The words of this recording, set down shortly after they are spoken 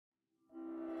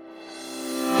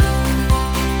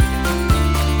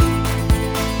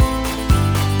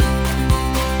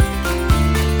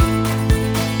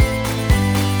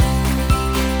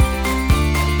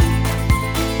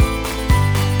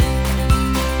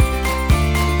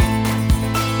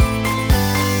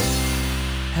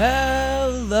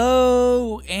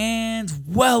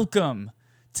Welcome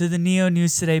to the Neo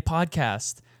News Today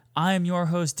podcast. I am your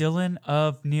host, Dylan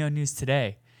of Neo News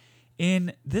Today.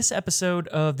 In this episode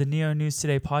of the Neo News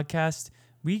Today podcast,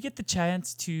 we get the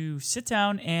chance to sit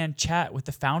down and chat with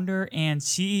the founder and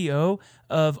CEO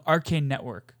of Arkane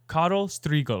Network, Karel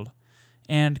Striegel.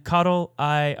 And Karel,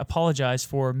 I apologize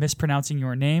for mispronouncing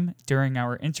your name during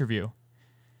our interview.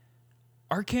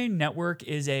 Arkane Network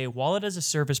is a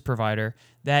wallet-as-a-service provider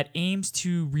that aims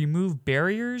to remove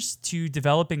barriers to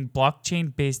developing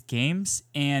blockchain-based games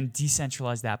and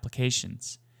decentralized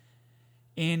applications.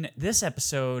 In this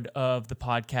episode of the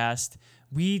podcast,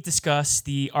 we discuss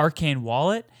the Arkane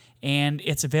wallet and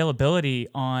its availability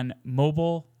on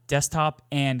mobile, desktop,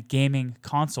 and gaming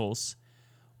consoles.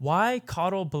 Why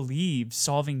Karel believes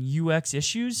solving UX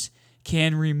issues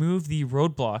can remove the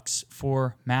roadblocks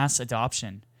for mass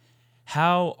adoption.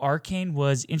 How Arkane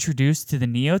was introduced to the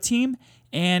Neo team,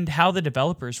 and how the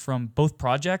developers from both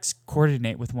projects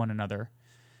coordinate with one another.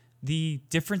 The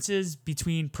differences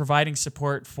between providing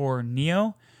support for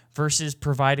Neo versus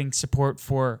providing support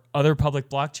for other public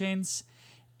blockchains.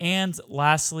 And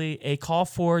lastly, a call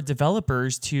for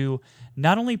developers to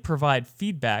not only provide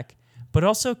feedback, but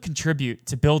also contribute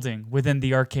to building within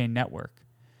the Arkane network.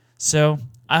 So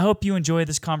I hope you enjoy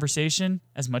this conversation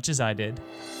as much as I did.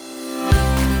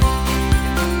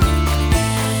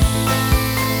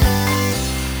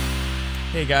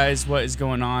 Hey guys, what is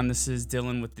going on? This is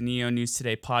Dylan with the Neo News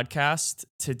Today podcast.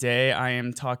 Today I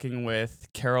am talking with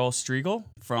Karel Striegel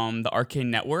from the Arkane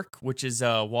Network, which is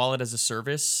a wallet as a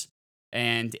service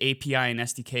and API and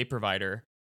SDK provider.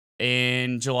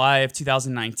 In July of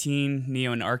 2019,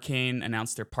 Neo and Arkane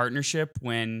announced their partnership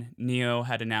when Neo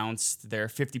had announced their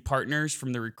 50 partners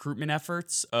from the recruitment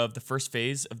efforts of the first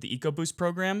phase of the EcoBoost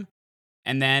program.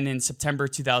 And then in September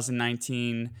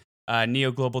 2019,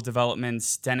 Neo Global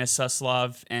Development's Dennis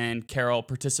Suslov and Karel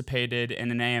participated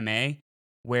in an AMA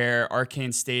where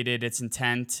Arkane stated its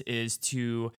intent is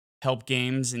to help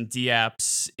games and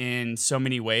DApps in so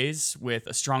many ways with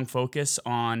a strong focus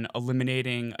on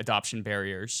eliminating adoption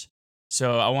barriers.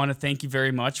 So I want to thank you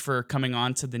very much for coming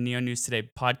on to the Neo News Today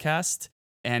podcast.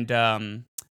 And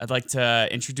I'd like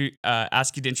to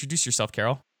ask you to introduce yourself,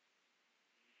 Karel.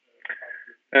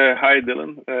 Hi,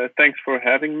 Dylan. Thanks for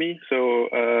having me. So,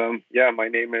 my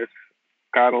name is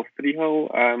Karel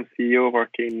Striegel. I'm CEO of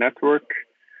Arkane Network.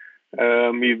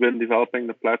 We've been developing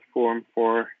the platform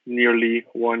for nearly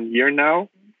 1 year now.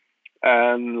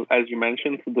 And as you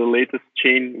mentioned, the latest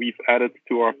chain we've added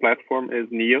to our platform is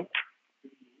Neo.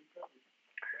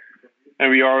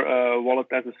 And we are a wallet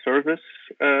as a service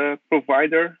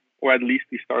provider, or at least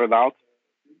we started out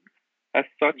as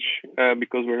such,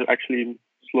 because we're actually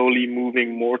slowly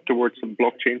moving more towards a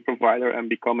blockchain provider and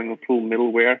becoming a full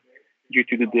middleware due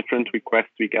to the different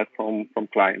requests we get from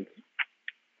clients.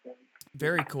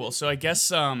 Very cool. So I guess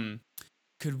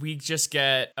could we just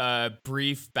get a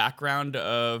brief background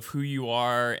of who you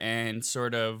are and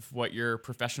sort of what your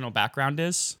professional background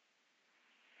is?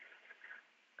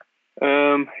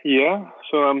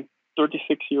 So I'm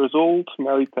 36 years old,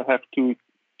 married. I have two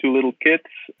little kids,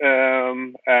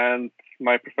 and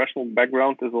my professional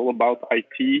background is all about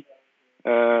IT.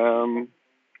 From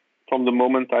the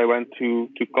moment I went to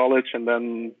college and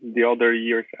then the other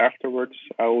years afterwards,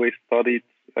 I always studied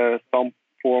some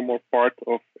form or part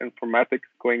of informatics,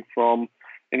 going from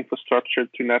infrastructure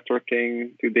to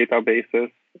networking to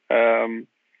databases, and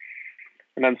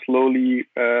then slowly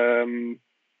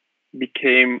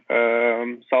became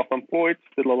self-employed,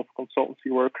 did a lot of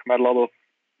consultancy work, met a lot of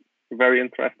very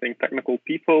interesting technical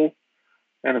people.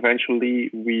 And eventually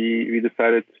we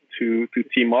decided to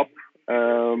team up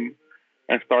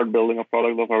and start building a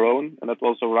product of our own. And that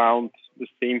was around the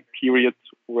same period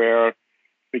where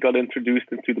we got introduced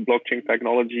into the blockchain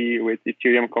technology with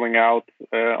Ethereum coming out,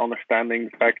 understanding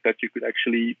the fact that you could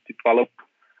actually develop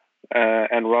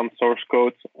and run source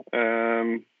code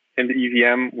in the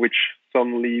EVM, which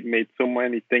suddenly made so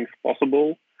many things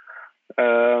possible.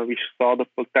 We saw the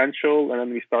potential, and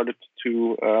then we started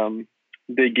to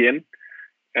dig in.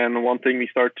 And one thing we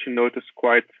started to notice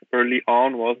quite early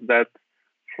on was that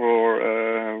for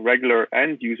a regular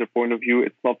end user point of view,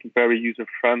 it's not very user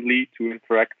friendly to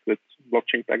interact with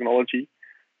blockchain technology,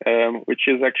 which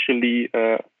is actually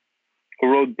a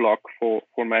roadblock for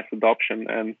mass adoption.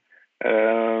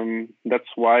 And that's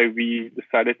why we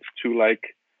decided to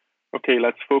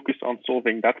let's focus on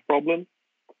solving that problem,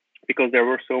 because there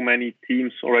were so many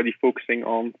teams already focusing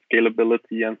on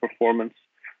scalability and performance,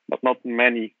 but not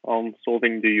many on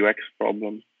solving the UX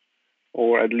problem,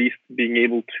 or at least being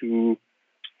able to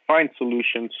find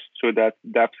solutions so that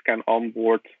dApps can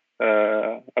onboard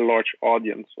a large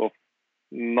audience of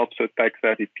not so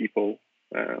tech-savvy people.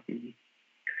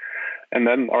 And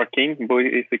then Arkane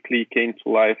basically came to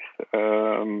life.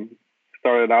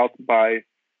 Started out by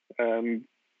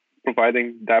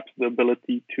providing dApps the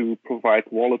ability to provide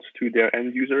wallets to their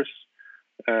end users,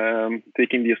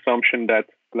 taking the assumption that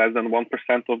less than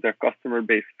 1% of their customer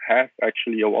base has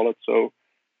actually a wallet. So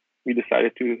we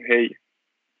decided to, hey,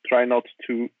 try not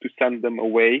to send them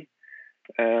away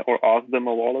or ask them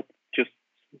a wallet, just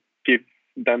give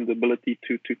them the ability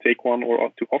to take one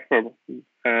or to offer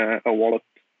a wallet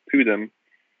to them.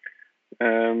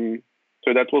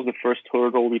 So that was the first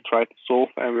hurdle we tried to solve,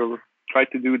 and we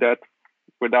tried to do that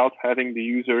without having the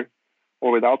user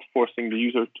or without forcing the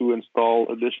user to install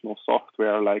additional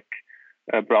software like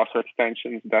browser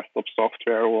extensions, desktop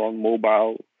software, or on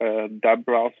mobile dApp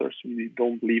browsers. We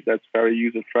don't believe that's very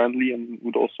user-friendly and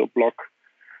would also block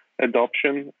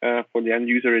adoption. For the end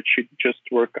user, it should just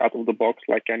work out of the box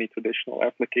like any traditional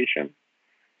application.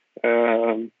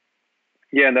 And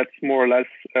that's more or less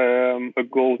a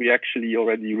goal we actually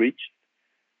already reached.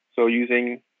 So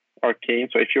using Arkane,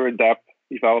 so if you're a dApp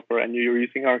developer and you're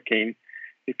using Arkane,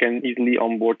 you can easily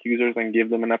onboard users and give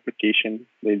them an application.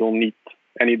 They don't need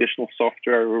any additional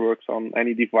software. It works on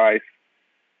any device,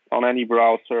 on any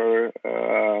browser.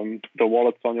 The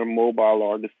wallets on your mobile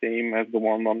are the same as the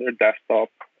one on your desktop.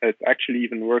 It actually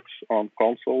even works on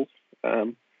consoles.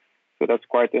 So that's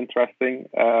quite interesting.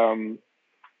 And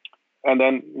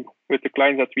then with the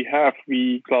clients that we have,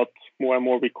 we got more and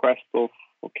more requests of,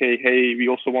 okay, hey, we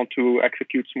also want to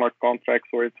execute smart contracts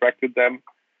or interact with them,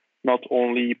 not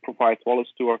only provide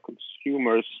wallets to our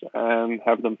consumers and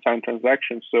have them sign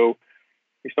transactions. So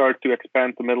we started to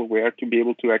expand the middleware to be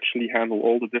able to actually handle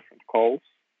all the different calls.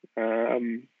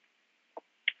 And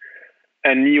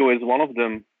Neo is one of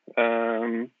them.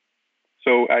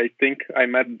 So I think I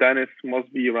met Dennis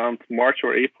must be around March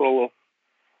or April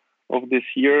of this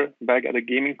year back at a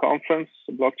gaming conference,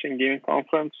 a blockchain gaming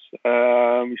conference.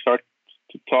 We started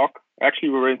to talk. Actually,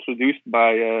 we were introduced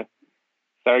by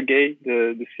Sergey,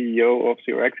 the CEO of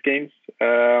 0x Games.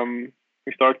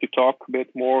 We started to talk a bit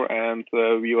more, and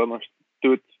we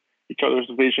understood each other's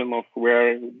vision of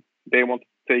where they want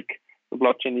to take the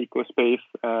blockchain ecospace,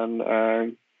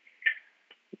 and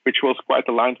which was quite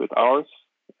aligned with ours.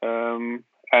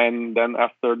 And then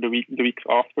after the weeks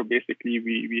after, basically,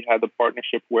 we had a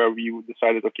partnership where we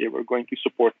decided, okay, we're going to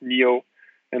support Neo,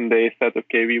 and they said,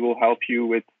 okay, we will help you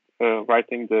with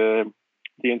writing the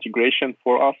integration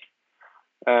for us.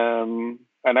 And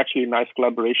actually, a nice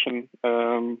collaboration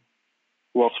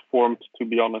was formed, to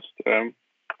be honest.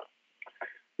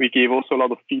 We gave also a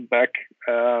lot of feedback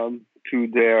to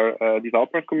their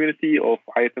developer community of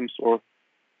items or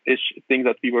things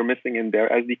that we were missing in their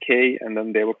SDK, and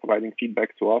then they were providing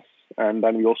feedback to us. And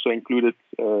then we also included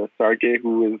Sergey,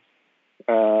 who is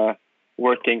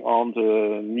working on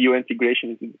the Neo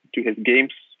integration to his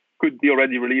games. Could be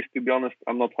already released, to be honest.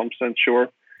 I'm not 100% sure.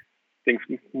 Things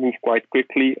move quite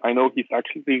quickly. I know he's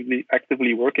actually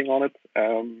actively working on it.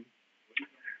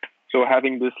 So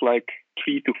having this like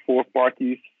 3 to 4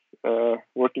 parties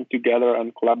working together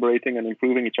and collaborating and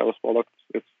improving each other's products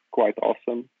is quite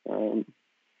awesome.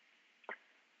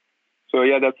 So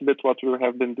yeah, that's a bit what we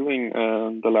have been doing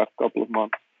the last couple of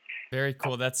months. Very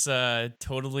cool. That's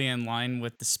totally in line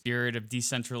with the spirit of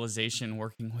decentralization,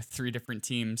 working with 3 different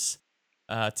teams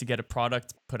to get a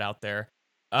product put out there.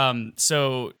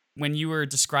 So when you were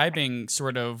describing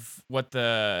sort of what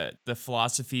the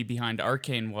philosophy behind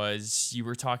Arkane was, you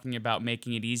were talking about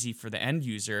making it easy for the end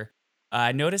user.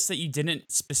 I noticed that you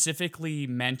didn't specifically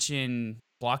mention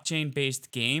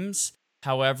blockchain-based games.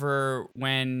 However,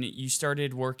 when you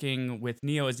started working with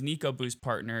Neo as an EcoBoost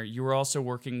partner, you were also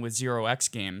working with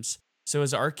 0x Games. So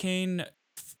is Arkane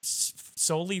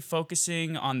solely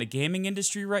focusing on the gaming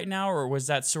industry right now, or was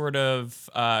that sort of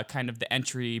kind of the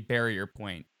entry barrier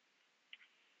point?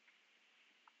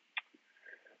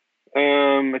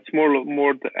 It's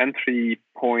more the entry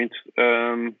point.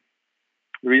 The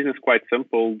reason is quite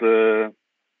simple. The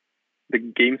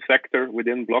game sector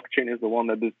within blockchain is the one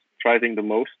that is thriving the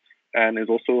most and is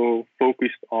also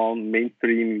focused on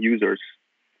mainstream users.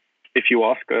 If you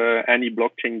ask any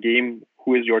blockchain game,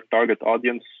 who is your target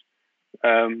audience,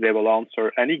 they will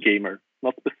answer any gamer,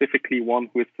 not specifically one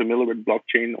who is familiar with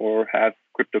blockchain or has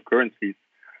cryptocurrencies.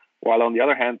 While on the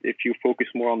other hand, if you focus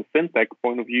more on the fintech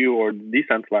point of view or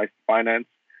decentralized finance,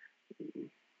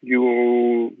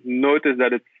 you notice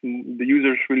that the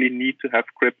users really need to have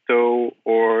crypto,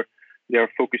 or they are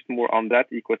focused more on that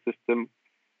ecosystem,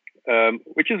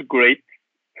 which is great,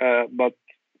 but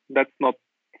that's not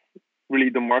really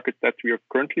the market that we are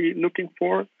currently looking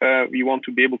for. We want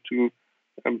to be able to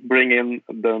bring in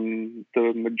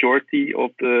the majority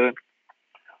of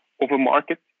of a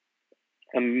market.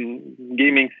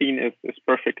 Gaming scene is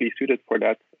perfectly suited for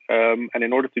that. And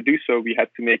in order to do so, we had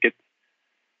to make it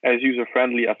as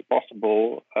user-friendly as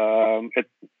possible.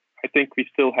 I think we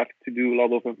still have to do a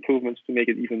lot of improvements to make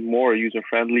it even more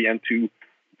user-friendly and to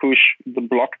push the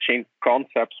blockchain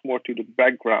concepts more to the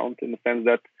background, in the sense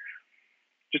that,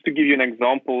 just to give you an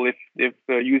example, if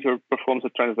a user performs a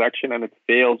transaction and it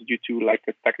fails due to like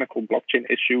a technical blockchain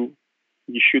issue,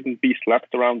 you shouldn't be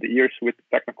slapped around the ears with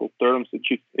technical terms. It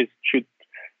should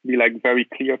be like very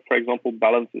clear. For example,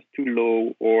 balance is too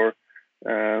low, or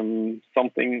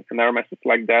something, an error message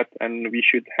like that, and we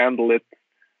should handle it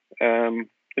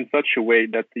in such a way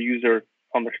that the user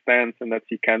understands and that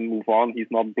he can move on.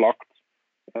 He's not blocked.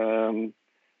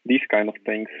 These kind of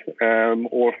things,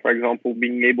 or for example,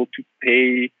 being able to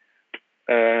pay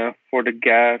for the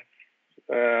gas,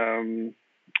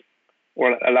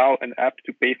 or allow an app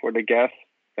to pay for the gas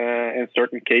in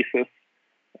certain cases,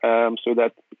 so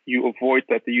that you avoid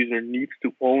that the user needs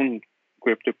to own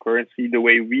cryptocurrency. The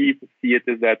way we see it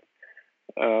is that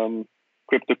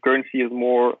cryptocurrency is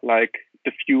more like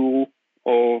the fuel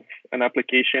of an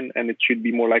application, and it should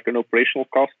be more like an operational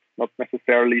cost, not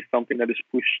necessarily something that is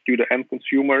pushed to the end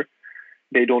consumer.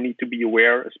 They don't need to be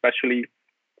aware, especially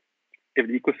if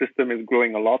the ecosystem is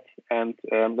growing a lot. And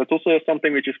that's also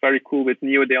something which is very cool with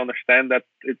NEO. They understand that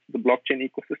it's the blockchain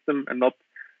ecosystem and not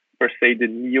per se the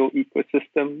NEO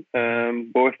ecosystem.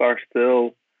 Both are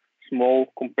still small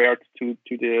compared to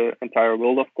the entire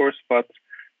world, of course, but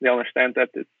they understand that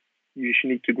you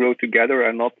should need to grow together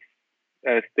and not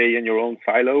stay in your own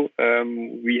silo.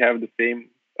 We have the same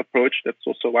approach. That's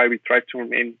also why we try to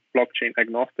remain blockchain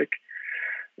agnostic.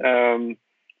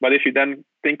 But if you then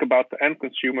think about the end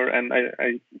consumer, and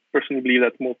I personally believe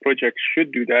that more projects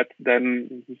should do that,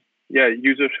 then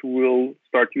users who will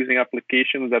start using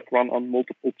applications that run on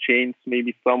multiple chains,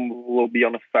 maybe some will be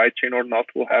on a side chain or not,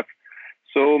 will have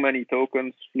so many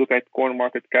tokens. Look at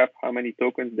CoinMarketCap, how many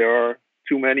tokens there are,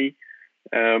 too many.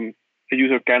 The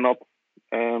user cannot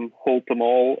hold them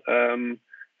all.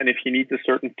 And if he needs a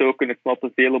certain token, it's not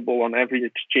available on every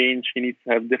exchange. He needs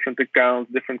to have different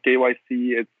accounts, different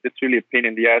KYC. It's really a pain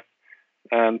in the ass.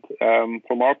 And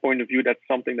from our point of view, that's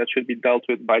something that should be dealt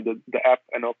with by the app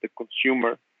and not the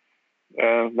consumer.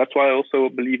 That's why I also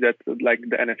believe that like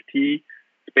the NFT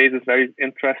space is very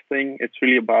interesting. It's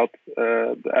really about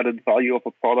the added value of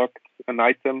a product, an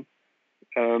item.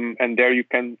 And there you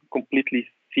can completely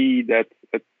see that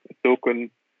a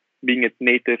token, being it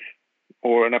native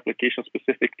or an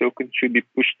application-specific token, should be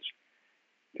pushed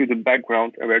to the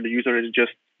background, where the user is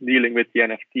just dealing with the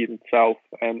NFT itself.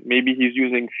 And maybe he's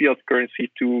using fiat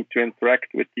currency to interact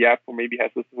with the app, or maybe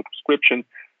has a subscription,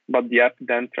 but the app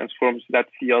then transforms that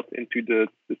fiat into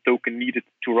the token needed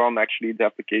to run actually the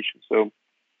application. So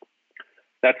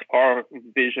that's our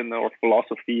vision or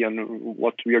philosophy, and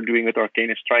what we are doing with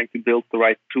Arkane is trying to build the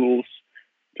right tools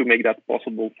to make that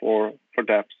possible for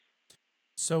dApps.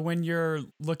 So when you're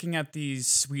looking at these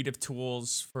suite of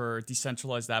tools for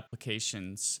decentralized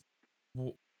applications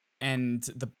and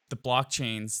the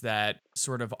blockchains that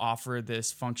sort of offer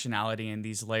this functionality in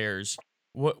these layers,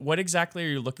 what exactly are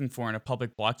you looking for in a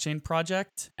public blockchain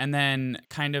project? And then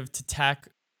kind of to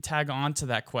tag on to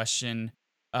that question,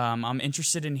 I'm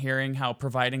interested in hearing how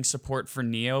providing support for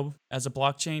NEO as a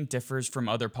blockchain differs from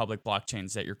other public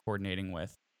blockchains that you're coordinating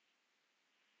with.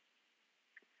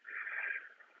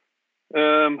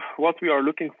 What we are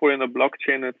looking for in a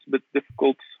blockchain, it's a bit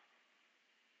difficult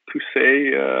to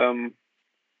say.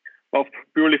 Well,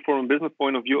 purely from a business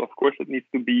point of view, of course, it needs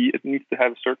to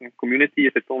have a certain community.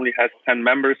 If it only has 10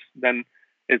 members, then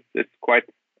it's quite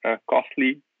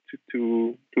costly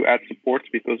to add support,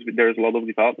 because there's a lot of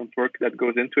development work that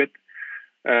goes into it.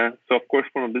 So, of course,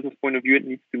 from a business point of view, it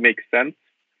needs to make sense.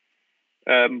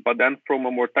 But then from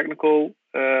a more technical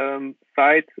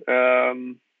side,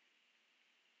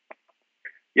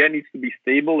 it needs to be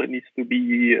stable. It needs to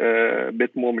be a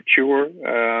bit more mature.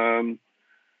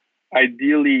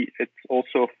 Ideally, it's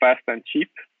also fast and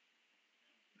cheap.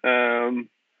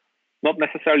 Not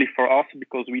necessarily for us,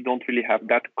 because we don't really have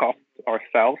that cost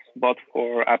ourselves, but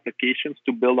for applications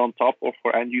to build on top, or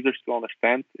for end users to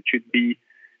understand, it should be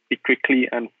quickly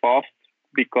and fast,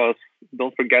 because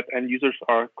don't forget, end users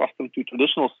are accustomed to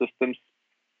traditional systems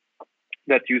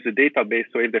that use a database.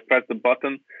 So if they press the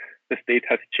button, the state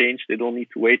has changed. They don't need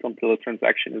to wait until a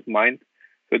transaction is mined.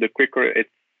 So the quicker it's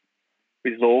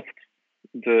resolved,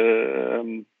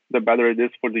 the better it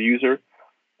is for the user.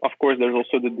 Of course, there's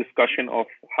also the discussion of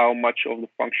how much of the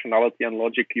functionality and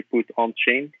logic you put on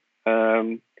chain.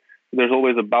 There's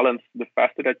always a balance. The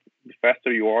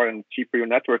faster you are and the cheaper your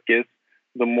network is,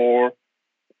 the more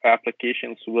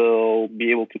applications will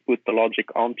be able to put the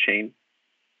logic on chain,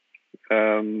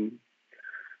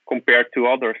 compared to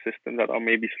other systems that are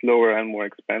maybe slower and more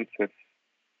expensive.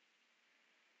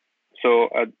 So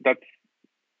that's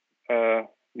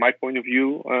my point of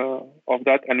view of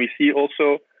that. And we see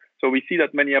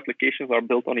that many applications are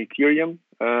built on Ethereum,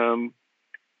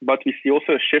 but we see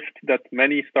also a shift that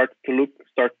many start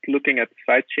looking at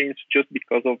sidechains just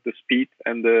because of the speed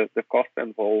and the cost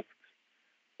involved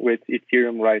with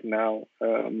Ethereum right now.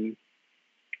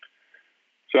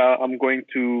 So I'm going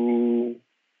to,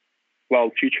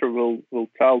 future will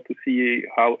tell to see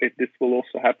how if this will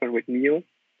also happen with Neo,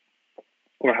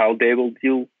 or how they will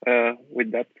deal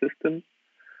with that system.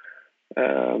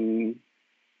 Then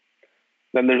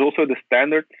there's also the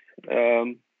standards.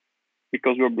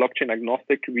 Because we're blockchain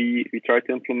agnostic, we try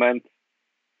to implement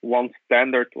one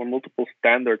standard or multiple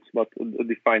standards, but a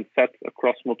defined set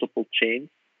across multiple chains.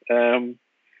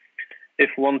 If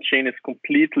one chain is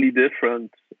completely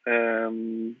different,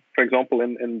 for example,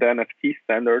 in the NFT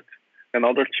standard, and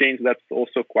other chains, that's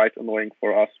also quite annoying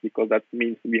for us, because that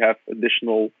means we have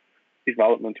additional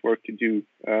development work to do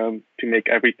to make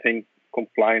everything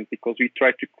compliant, because we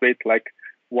try to create like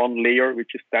one layer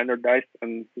which is standardized,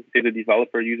 and say the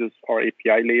developer uses our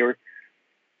API layer,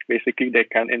 basically they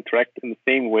can interact in the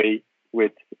same way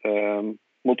with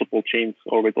multiple chains,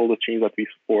 or with all the chains that we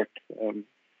support.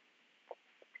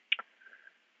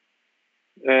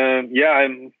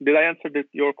 Did I answer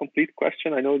your complete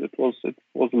question? I know that it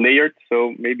was layered,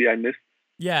 so maybe I missed.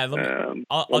 Yeah,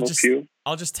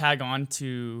 I'll just tag on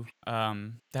to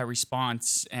that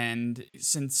response. And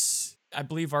since I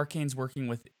believe Arkane's working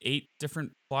with 8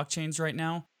 different blockchains right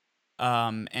now,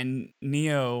 and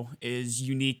Neo is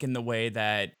unique in the way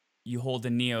that you hold a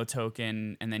Neo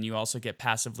token and then you also get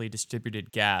passively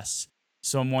distributed gas.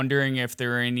 So I'm wondering if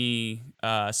there are any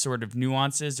sort of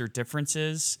nuances or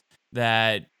differences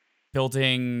that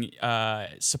building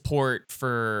support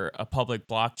for a public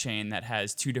blockchain that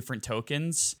has 2 different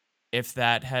tokens, if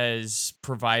that has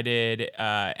provided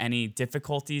any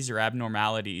difficulties or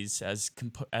abnormalities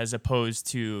as opposed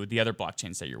to the other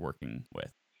blockchains that you're working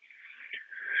with.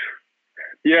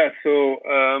 Yeah, so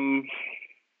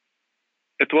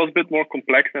it was a bit more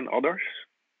complex than others.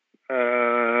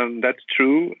 That's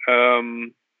true.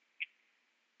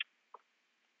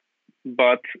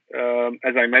 But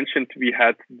as I mentioned, we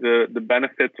had the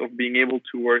benefit of being able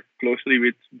to work closely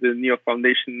with the Neo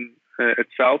Foundation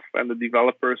itself and the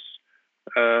developers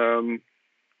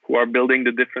who are building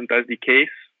the different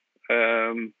SDKs.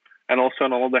 And also,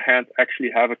 on the other hand,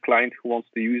 actually have a client who wants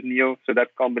to use Neo. So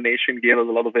that combination gave us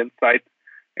a lot of insight,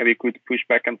 and we could push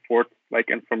back and forth like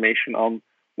information on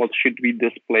what should we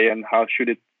display and how should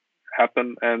it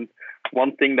happen. And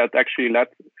one thing that actually led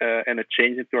and a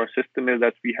change into our system is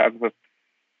that we have,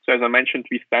 so as I mentioned,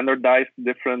 we standardized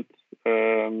different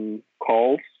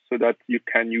calls so that you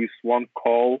can use one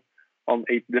call on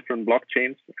 8 different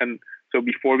blockchains. And so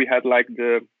before we had like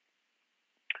the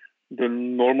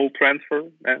normal transfer,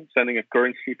 sending a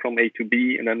currency from A to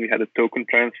B, and then we had a token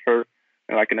transfer,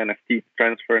 and like an NFT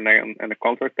transfer and a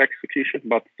contract execution.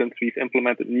 But since we've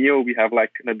implemented Neo, we have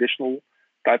like an additional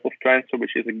type of transfer,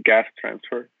 which is a gas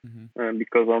transfer,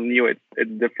 because on Neo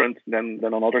it's different than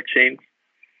on other chains.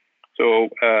 So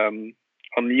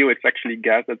on Neo it's actually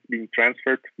gas that's being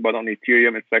transferred, but on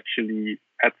Ethereum it's actually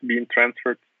at being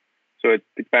transferred. So it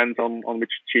depends on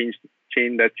which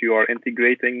chain that you are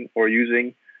integrating or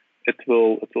using. It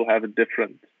will have a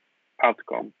different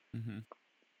outcome.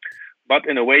 But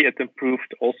in a way, it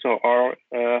improved also our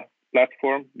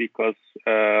platform, because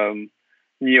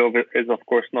Neo is, of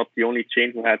course, not the only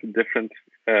chain who has a different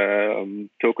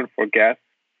token for gas.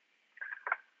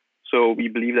 So we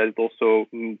believe that it also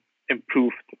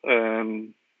improved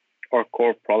our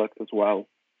core product as well.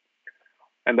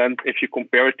 And then if you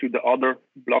compare it to the other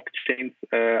blockchains,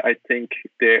 I think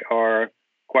they are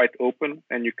quite open,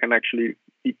 and you can actually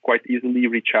quite easily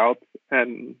reach out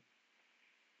and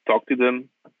talk to them,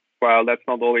 while that's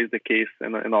not always the case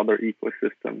in other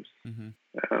ecosystems.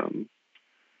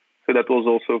 So that was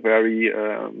also very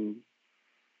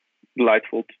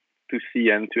delightful to see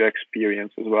and to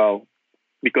experience as well.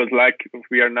 Because like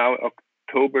we are now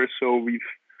October, so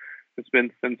it's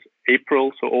been since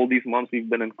April, so all these months we've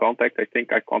been in contact. I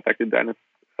think I contacted Dennis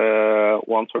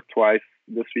once or twice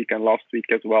this week and last week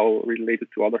as well, related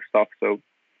to other stuff. So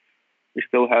we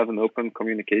still have an open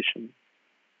communication.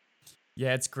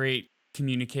 Yeah, it's great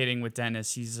communicating with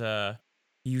Dennis. He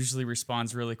usually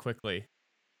responds really quickly.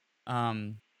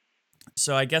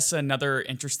 So I guess another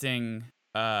interesting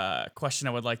question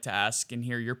I would like to ask and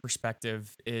hear your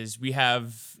perspective is we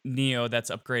have Neo that's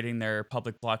upgrading their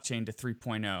public blockchain to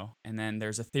 3.0, and then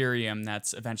there's Ethereum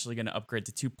that's eventually going to upgrade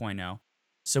to 2.0.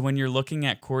 So when you're looking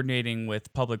at coordinating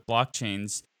with public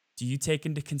blockchains, do you take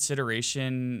into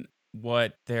consideration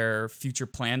what their future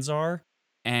plans are?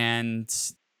 And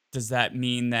does that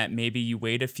mean that maybe you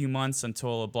wait a few months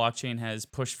until a blockchain has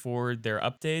pushed forward their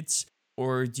updates?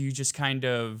 Or do you just kind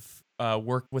of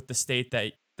work with the state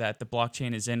that the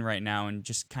blockchain is in right now and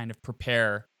just kind of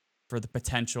prepare for the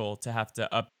potential to have to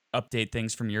update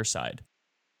things from your side?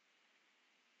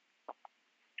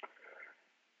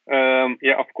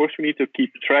 Yeah, of course, we need to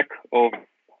keep track of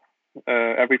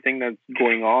everything that's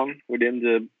going on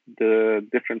within the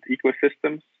different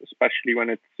ecosystems, especially when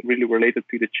it's really related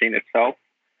to the chain itself.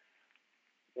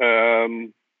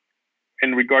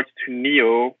 In regards to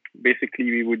Neo, basically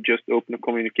we would just open a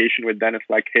communication with Dennis,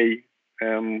 like, hey,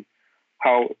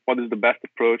 what is the best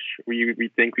approach? We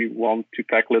think we want to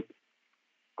tackle it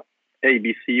A,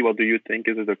 B, C. What do you think?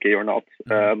 Is it okay or not?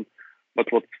 Mm-hmm. But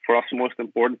what's for us most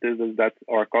important is that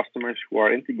our customers who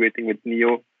are integrating with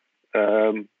Neo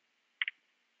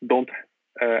don't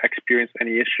experience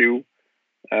any issue,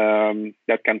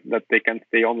 that they can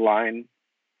stay online,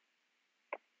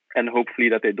 and hopefully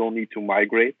that they don't need to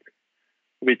migrate,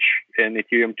 which in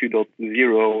Ethereum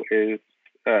 2.0 is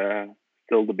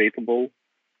still debatable.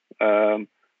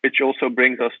 Which also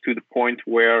brings us to the point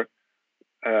where,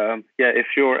 if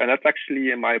you're, and that's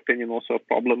actually, in my opinion, also a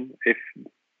problem if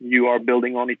you are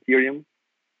building on Ethereum.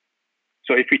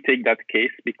 So if we take that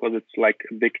case, because it's like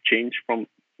a big change from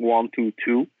 1 to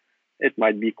 2, it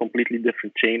might be a completely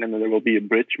different chain, and then there will be a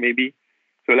bridge maybe.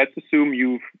 So let's assume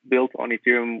you've built on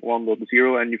Ethereum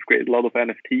 1.0 and you've created a lot of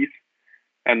NFTs,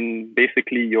 and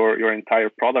basically your entire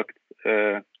product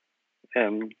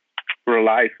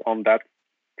relies on that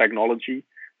technology.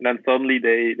 And then suddenly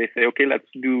they say, okay, let's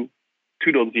do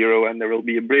 2.0, and there will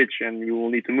be a bridge and you will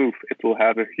need to move. It will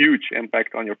have a huge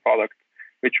impact on your product,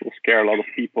 which will scare a lot of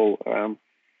people. So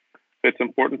it's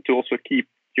important to also keep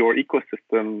your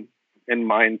ecosystem in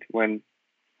mind when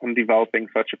developing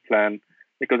such a plan,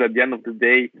 because at the end of the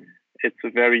day, it's a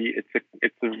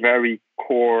very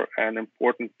core and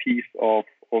important piece of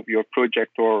your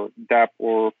project or dApp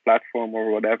or platform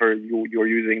or whatever you're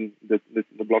using the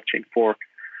blockchain for.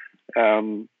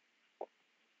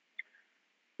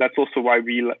 That's also why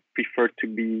we prefer to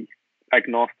be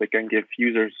agnostic and give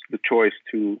users the choice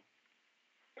to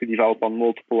develop on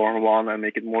multiple or one, and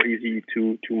make it more easy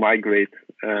to migrate.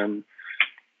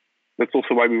 That's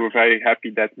also why we were very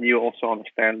happy that Neo also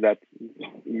understands that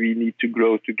we need to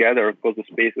grow together, because the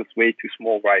space is way too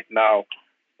small right now.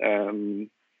 And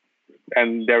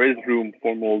there is room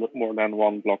for more than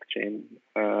one blockchain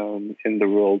in the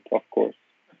world, of course.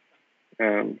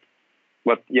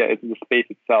 But yeah, it's the space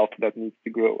itself that needs to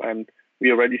grow, and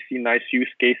we already see nice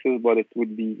use cases, but it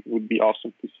would be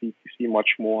awesome to see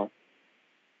much more.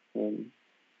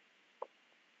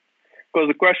 Because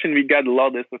the question we get a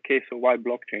lot is, okay, so why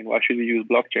blockchain? Why should we use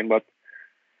blockchain? But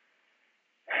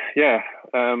yeah,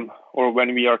 or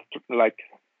when we are like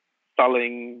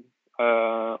selling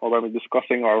or when we're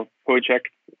discussing our project,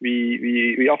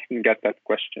 we often get that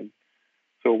question.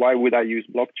 So why would I use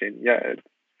blockchain? Yeah,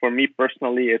 for me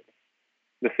personally, it's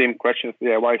the same question.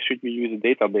 Yeah, why should we use a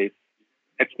database?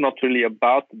 It's not really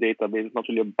about the database. It's not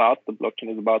really about the blockchain.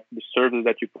 It's about the service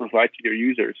that you provide to your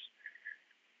users.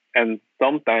 And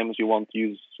sometimes you want to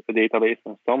use a database,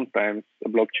 and sometimes a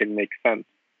blockchain makes sense,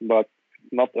 but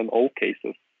not in all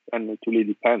cases. And it really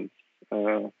depends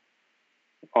on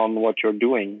what you're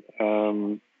doing.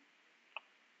 And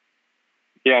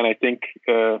I think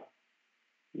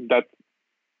that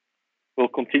will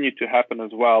continue to happen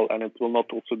as well. And it will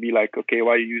not also be like, okay,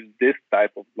 why use this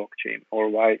type of blockchain, or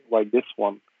why this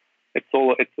one?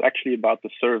 It's actually about the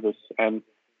service, and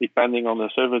depending on the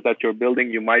service that you're building,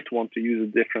 you might want to use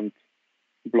a different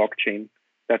blockchain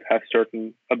that has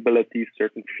certain abilities,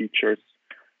 certain features,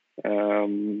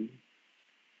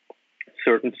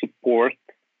 certain support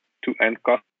to end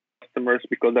customers,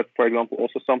 because that's, for example,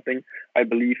 also something I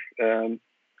believe the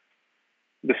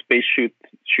space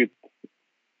should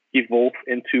evolve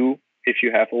into. If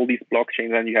you have all these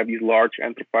blockchains and you have these large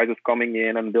enterprises coming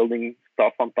in and building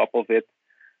stuff on top of it,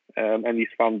 and these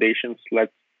foundations,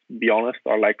 let's be honest,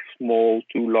 are like small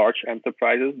to large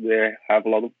enterprises. They have a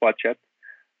lot of budget.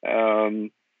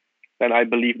 Then I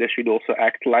believe they should also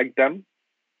act like them,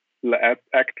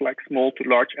 act like small to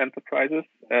large enterprises,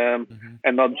 and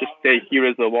not just say, here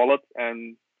is a wallet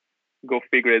and go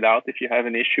figure it out. If you have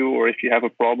an issue or if you have a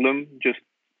problem, just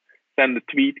send a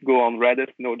tweet, go on Reddit.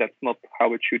 No, that's not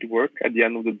how it should work. At the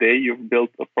end of the day, you've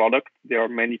built a product. There are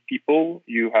many people.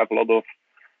 You have a lot of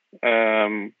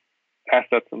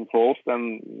assets involved,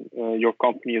 and your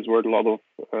company is worth a lot of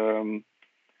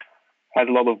has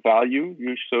a lot of value.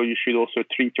 So you should also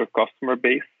treat your customer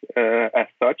base as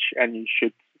such, and you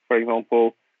should, for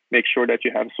example, make sure that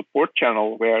you have a support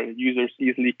channel where users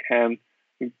easily can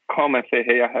come and say,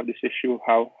 hey, I have this issue.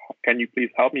 How can you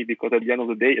please help me? Because at the end of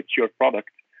the day, it's your product.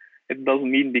 It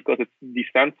doesn't mean because it's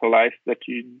decentralized that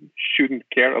you shouldn't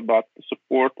care about the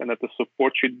support and that the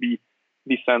support should be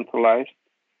decentralized.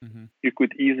 Mm-hmm. You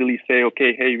could easily say,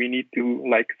 okay, hey, we need to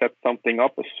set something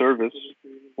up, a service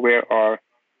where our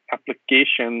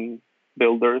application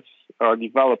builders, our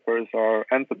developers, our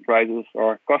enterprises,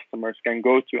 our customers can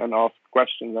go to and ask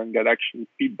questions and get actually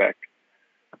feedback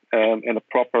in a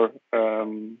proper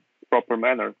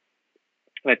manner.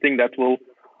 And I think that will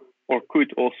or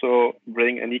could also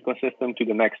bring an ecosystem to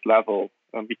the next level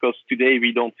because today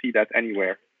we don't see that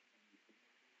anywhere.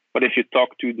 But if you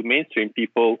talk to the mainstream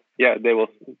people,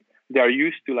 they are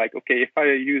used to okay, if I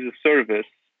use a service,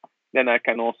 then I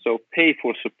can also pay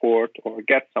for support or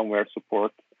get somewhere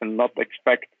support and not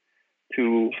expect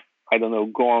to,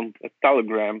 go on a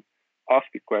Telegram,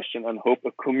 ask a question and hope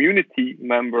a community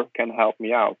member can help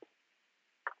me out.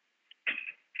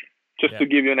 Just to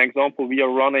give you an example, we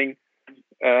are running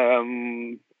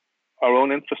our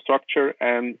own infrastructure,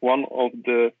 and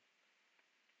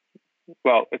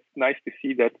it's nice to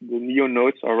see that the Neo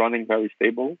nodes are running very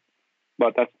stable,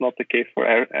 but that's not the case for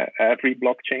every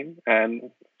blockchain.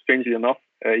 And strangely enough,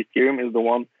 Ethereum is the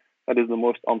one that is the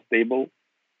most unstable,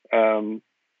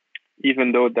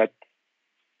 even though that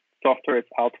software is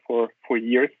out for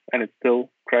years and it's still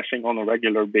crashing on a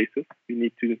regular basis. We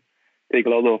need to take a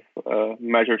lot of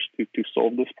measures to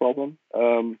solve this problem.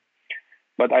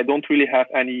 But I don't really have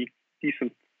any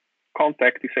decent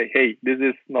contact to say, hey, this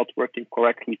is not working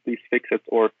correctly, please fix it,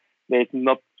 or there's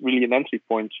not really an entry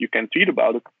point. You can tweet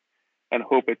about it and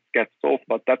hope it gets solved,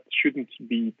 but that shouldn't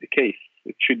be the case.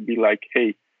 It should be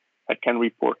hey, I can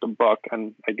report a bug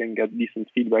and I can get decent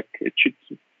feedback. It should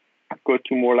go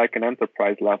to more an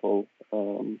enterprise level.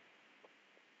 So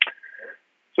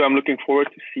I'm looking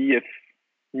forward to see if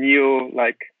Neo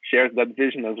shares that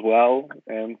vision as well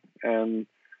and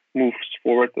moves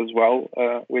forward as well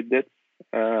with this.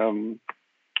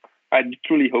 I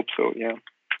truly hope so. Yeah.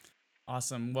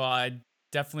 Awesome. Well, I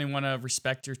definitely want to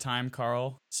respect your time,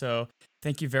 Karel. So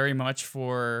thank you very much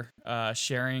for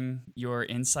sharing your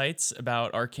insights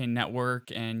about Arkane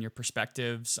Network and your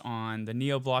perspectives on the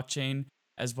Neo blockchain,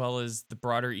 as well as the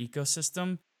broader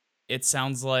ecosystem. It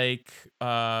sounds like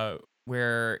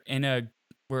we're in a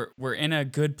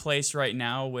good place right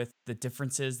now with the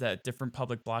differences that different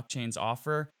public blockchains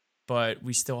offer, but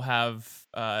we still have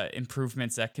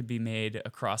improvements that could be made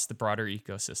across the broader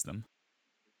ecosystem.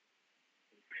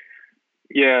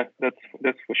 Yeah, that's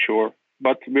for sure.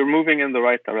 But we're moving in the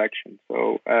right direction.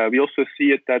 So we also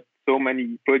see it that so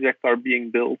many projects are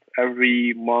being built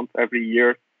every month, every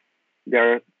year.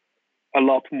 There are a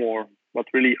lot more,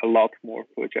 but really a lot more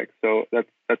projects. So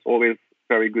that's always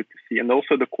very good to see. And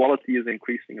also the quality is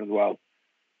increasing as well.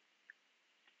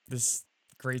 This is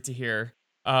great to hear.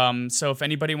 So if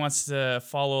anybody wants to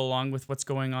follow along with what's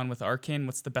going on with Arkane,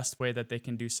 what's the best way that they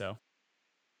can do so?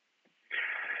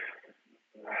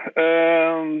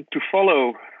 To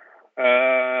follow,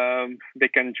 they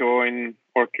can join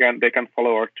they can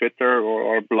follow our Twitter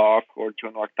or our blog or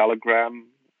join our Telegram.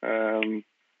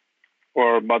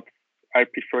 But I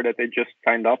prefer that they just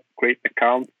sign up, create an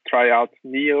account, try out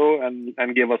Neo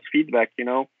and give us feedback.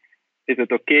 Is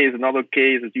it okay? Is it not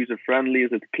okay? Is it user friendly?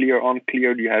 Is it clear,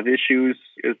 unclear? Do you have issues?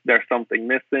 Is there something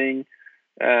missing?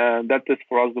 That is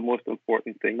for us the most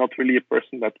important thing. Not really a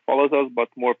person that follows us, but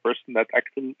more a person that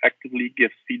actively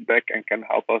gives feedback and can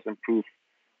help us improve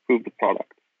the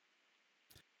product.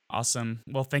 Awesome.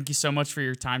 Well, thank you so much for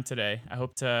your time today. I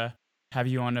hope to have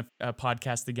you on a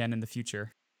podcast again in the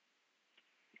future.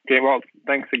 Okay, well,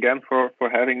 thanks again for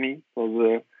having me. It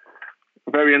was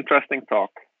a very interesting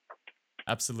talk.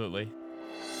 Absolutely.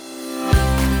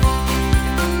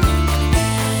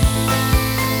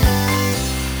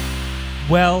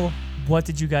 Well, what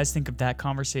did you guys think of that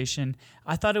conversation?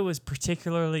 I thought it was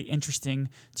particularly interesting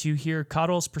to hear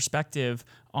Karel's perspective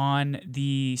on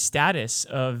the status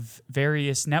of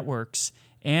various networks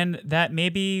and that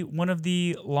maybe one of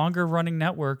the longer running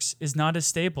networks is not as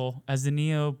stable as the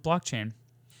Neo blockchain.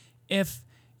 If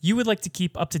you would like to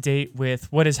keep up to date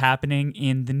with what is happening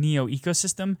in the Neo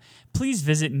ecosystem, please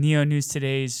visit Neo News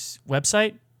Today's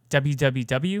website,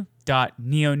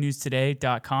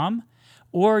 www.neonewstoday.com.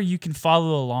 or you can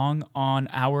follow along on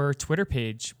our Twitter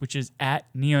page, which is at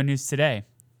Neo News Today.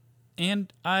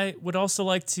 And I would also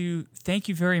like to thank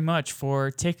you very much for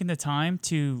taking the time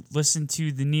to listen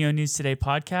to the Neo News Today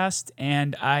podcast,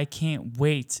 and I can't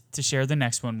wait to share the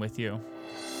next one with you.